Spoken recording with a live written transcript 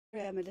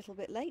I'm a little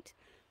bit late.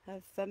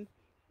 I've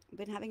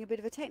been having a bit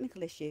of a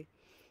technical issue.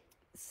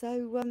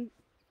 So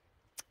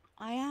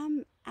I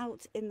am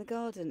out in the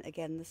garden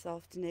again this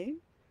afternoon.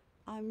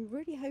 I'm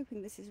really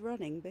hoping this is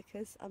running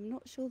because I'm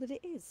not sure that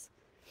it is.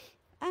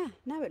 Ah,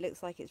 now it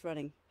looks like it's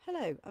running.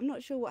 Hello, I'm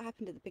not sure what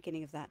happened at the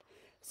beginning of that.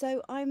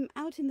 So I'm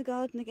out in the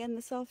garden again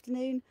this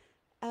afternoon.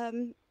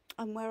 Um,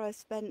 and where I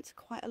spent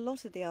quite a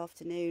lot of the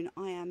afternoon,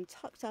 I am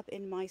tucked up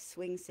in my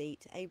swing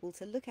seat, able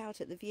to look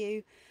out at the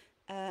view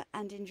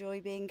and enjoy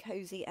being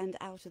cosy and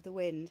out of the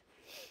wind.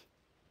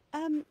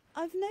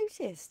 I've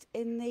noticed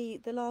in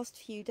the last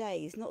few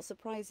days, not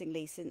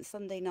surprisingly since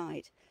Sunday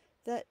night,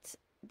 that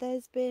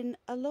there's been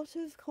a lot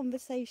of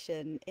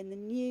conversation in the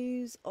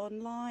news,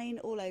 online,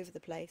 all over the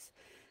place,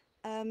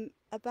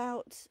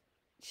 about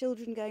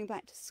children going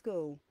back to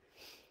school.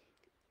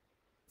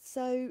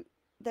 So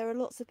there are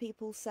lots of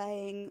people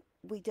saying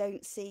we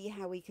don't see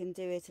how we can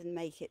do it and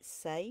make it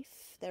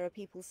safe. There are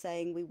people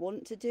saying we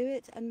want to do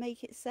it and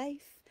make it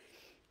safe.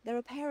 There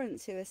are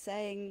parents who are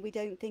saying we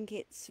don't think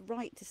it's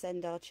right to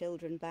send our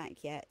children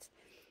back yet.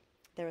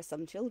 There are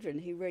some children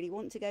who really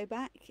want to go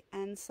back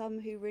and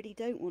some who really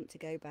don't want to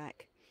go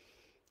back.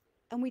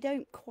 And we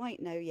don't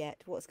quite know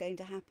yet what's going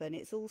to happen.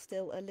 It's all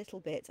still a little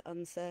bit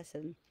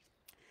uncertain.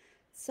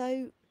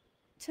 So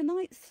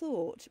tonight's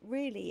thought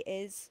really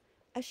is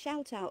a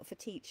shout out for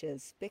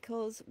teachers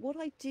because what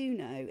I do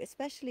know,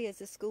 especially as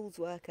a schools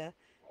worker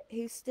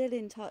who's still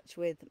in touch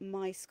with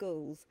my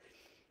schools,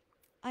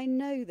 I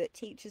know that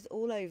teachers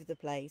all over the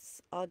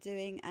place are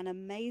doing an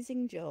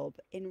amazing job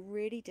in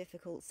really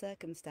difficult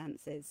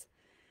circumstances.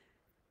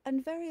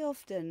 And very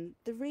often,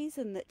 the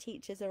reason that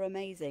teachers are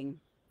amazing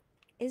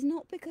is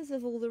not because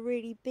of all the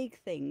really big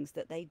things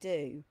that they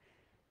do,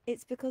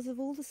 it's because of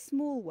all the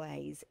small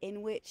ways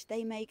in which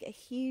they make a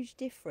huge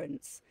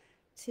difference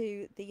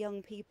to the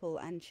young people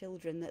and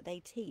children that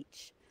they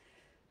teach.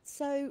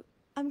 So,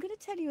 I'm going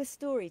to tell you a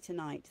story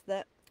tonight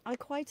that I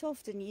quite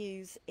often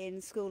use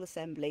in school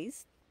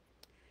assemblies.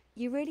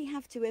 You really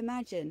have to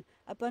imagine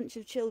a bunch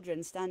of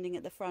children standing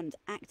at the front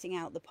acting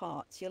out the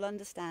parts. You'll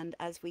understand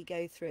as we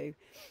go through.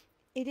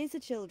 It is a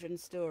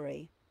children's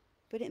story,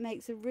 but it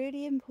makes a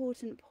really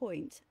important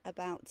point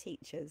about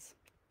teachers.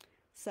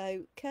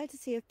 So,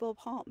 courtesy of Bob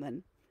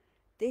Hartman,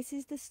 this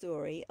is the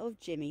story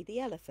of Jimmy the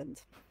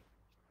elephant.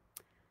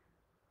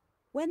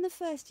 When the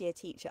first year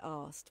teacher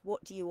asked,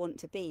 "What do you want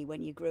to be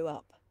when you grew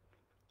up?"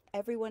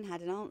 everyone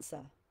had an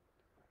answer.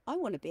 "I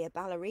want to be a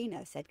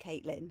ballerina," said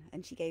Caitlin,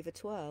 and she gave a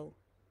twirl.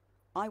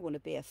 "I want to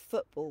be a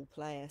football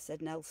player,"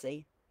 said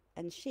Nelsie,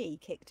 and she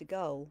kicked a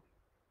goal.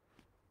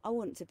 "I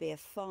want to be a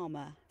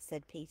farmer,"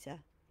 said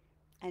Peter,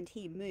 and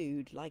he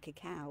mooed like a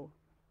cow.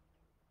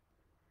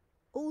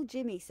 All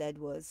Jimmy said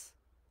was,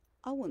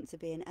 "I want to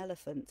be an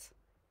elephant,"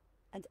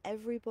 and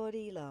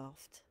everybody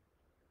laughed.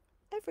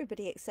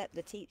 Everybody except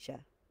the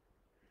teacher.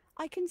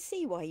 "I can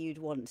see why you'd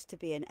want to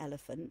be an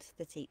elephant,"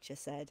 the teacher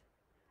said.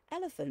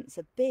 "Elephants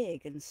are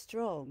big and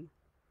strong."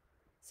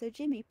 So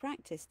Jimmy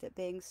practiced at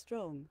being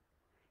strong.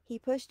 He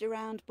pushed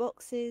around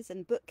boxes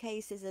and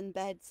bookcases and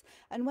beds,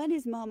 and when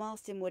his mum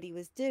asked him what he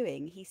was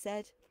doing, he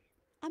said,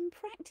 "I'm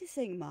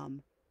practicing,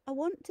 Mum. I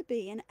want to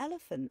be an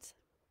elephant."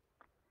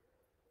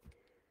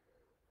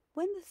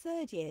 When the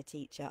third year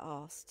teacher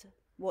asked,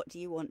 "What do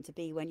you want to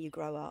be when you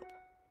grow up?"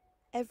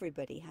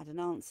 everybody had an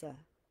answer.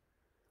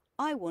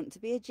 "I want to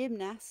be a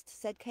gymnast,"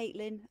 said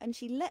Caitlin, and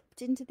she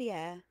leapt into the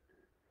air.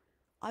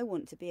 "I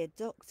want to be a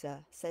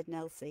doctor," said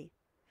Nelsie,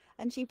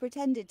 and she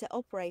pretended to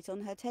operate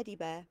on her teddy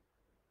bear.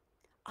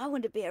 "I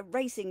want to be a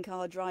racing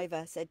car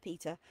driver," said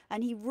Peter,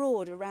 and he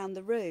roared around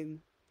the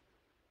room.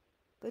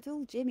 But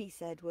all Jimmy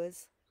said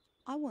was,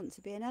 "I want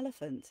to be an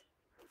elephant,"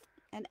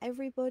 and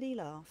everybody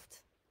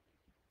laughed.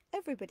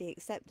 Everybody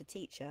except the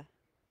teacher.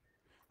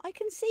 "I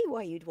can see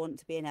why you'd want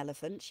to be an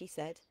elephant," she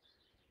said.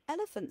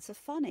 "Elephants are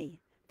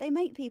funny. They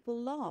make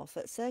people laugh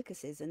at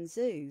circuses and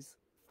zoos."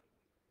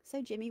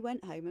 So Jimmy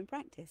went home and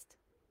practiced.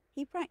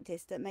 He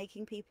practiced at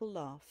making people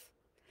laugh.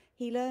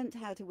 He learnt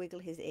how to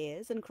wiggle his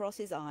ears and cross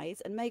his eyes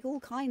and make all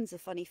kinds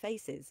of funny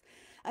faces.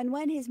 And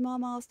when his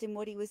mum asked him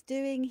what he was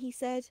doing, he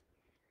said,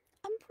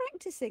 "I'm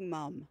practicing,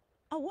 Mum.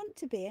 I want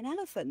to be an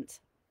elephant."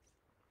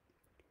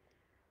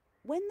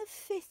 When the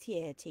fifth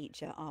year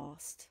teacher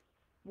asked,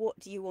 "What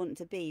do you want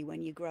to be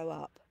when you grow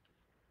up?"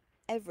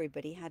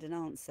 everybody had an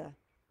answer.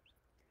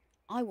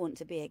 "I want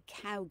to be a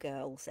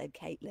cowgirl," said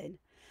Caitlin,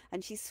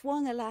 and she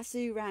swung a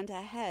lasso round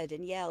her head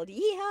and yelled,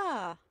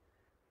 "Yee-haw!"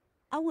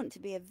 "I want to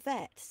be a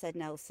vet," said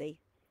Nelsie,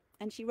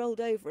 and she rolled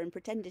over and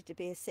pretended to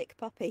be a sick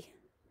puppy.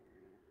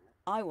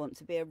 "I want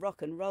to be a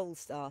rock and roll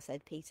star,"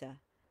 said Peter,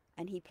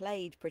 and he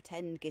played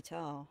pretend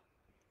guitar.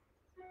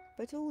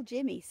 But all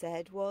Jimmy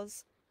said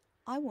was,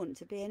 "I want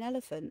to be an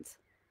elephant,"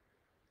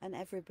 and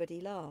everybody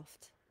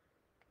laughed.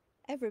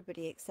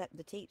 Everybody except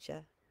the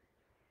teacher.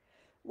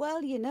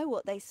 "Well, you know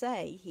what they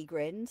say," he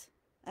grinned.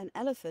 "An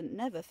elephant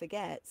never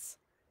forgets."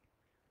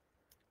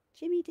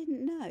 Jimmy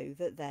didn't know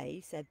that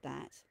they said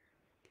that.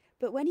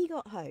 But when he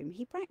got home,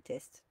 he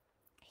practiced.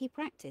 He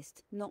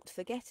practiced not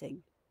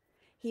forgetting.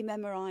 He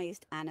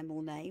memorised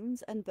animal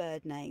names and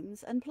bird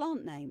names and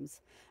plant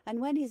names,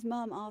 and when his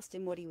mum asked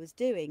him what he was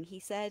doing, he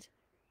said,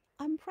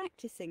 "I'm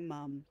practising,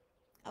 Mum.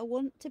 I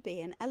want to be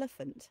an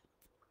elephant."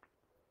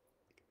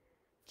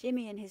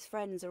 Jimmy and his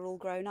friends are all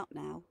grown up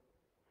now.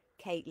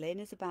 Caitlin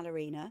is a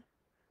ballerina,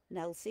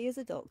 Nelsie is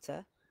a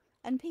doctor,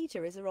 and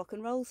Peter is a rock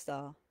and roll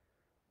star.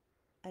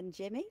 And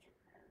Jimmy?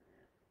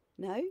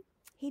 No,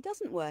 he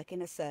doesn't work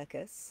in a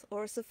circus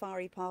or a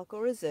safari park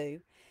or a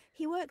zoo.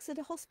 He works at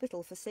a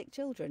hospital for sick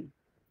children.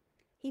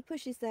 He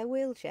pushes their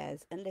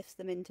wheelchairs and lifts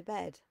them into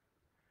bed.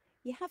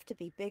 You have to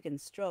be big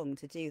and strong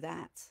to do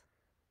that,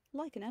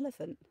 like an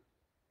elephant.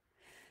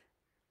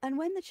 And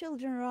when the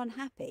children are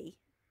unhappy,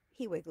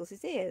 he wiggles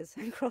his ears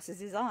and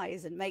crosses his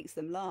eyes and makes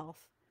them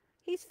laugh.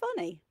 He's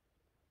funny,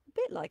 a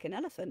bit like an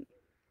elephant.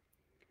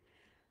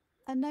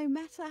 And no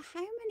matter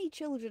how many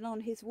children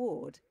on his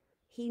ward,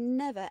 he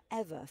never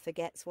ever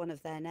forgets one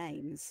of their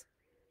names.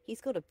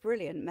 He's got a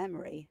brilliant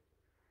memory,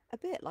 a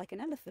bit like an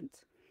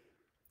elephant.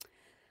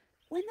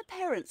 When the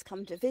parents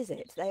come to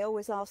visit, they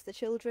always ask the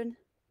children,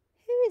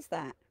 "Who is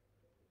that?"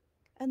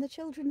 And the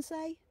children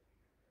say,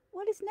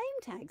 "Well, his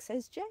name tag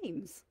says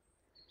James."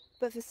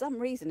 But for some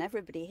reason,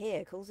 everybody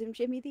here calls him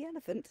Jimmy the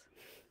Elephant.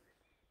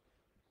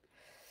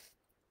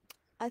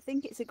 I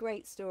think it's a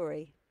great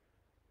story.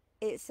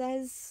 It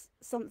says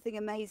something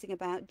amazing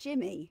about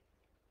Jimmy,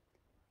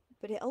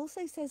 but it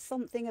also says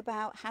something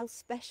about how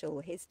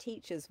special his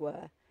teachers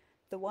were.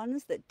 The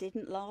ones that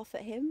didn't laugh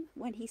at him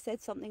when he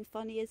said something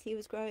funny as he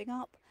was growing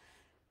up.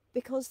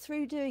 Because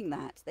through doing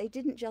that, they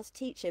didn't just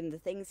teach him the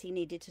things he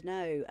needed to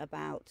know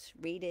about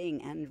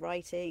reading and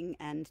writing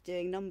and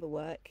doing number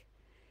work.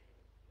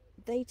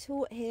 They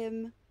taught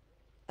him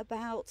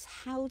about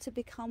how to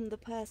become the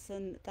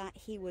person that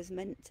he was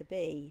meant to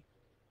be.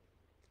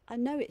 I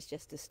know it's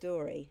just a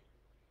story,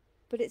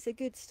 but it's a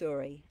good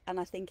story, and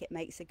I think it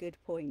makes a good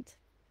point.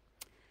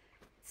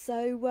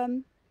 So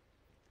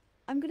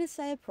I'm going to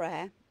say a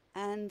prayer,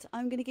 and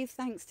I'm going to give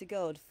thanks to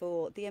God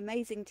for the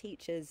amazing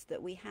teachers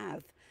that we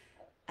have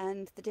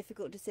and the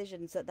difficult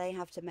decisions that they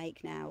have to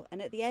make now.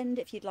 And at the end,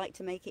 if you'd like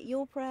to make it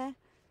your prayer,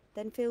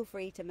 then feel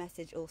free to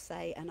message or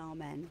say an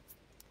amen.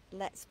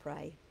 Let's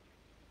pray.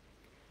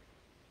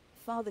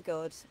 Father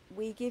God,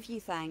 we give you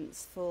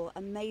thanks for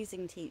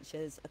amazing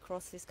teachers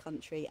across this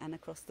country and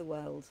across the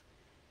world.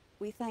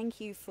 We thank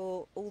you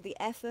for all the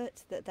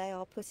effort that they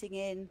are putting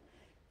in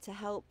to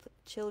help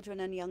children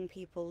and young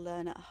people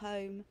learn at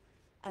home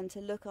and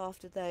to look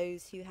after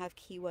those who have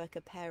key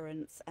worker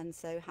parents and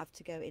so have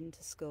to go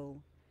into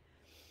school.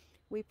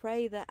 We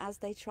pray that as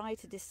they try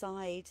to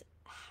decide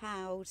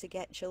how to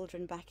get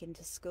children back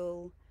into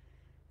school,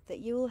 that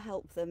you will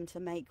help them to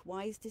make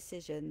wise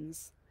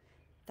decisions,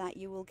 that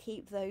you will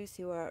keep those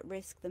who are at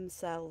risk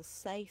themselves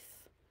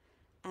safe,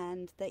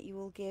 and that you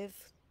will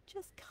give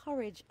just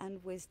courage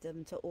and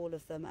wisdom to all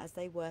of them as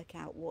they work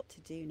out what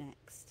to do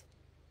next.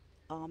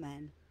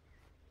 Amen.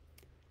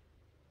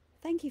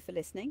 Thank you for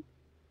listening.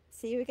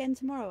 See you again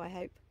tomorrow, I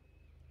hope.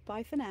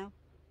 Bye for now.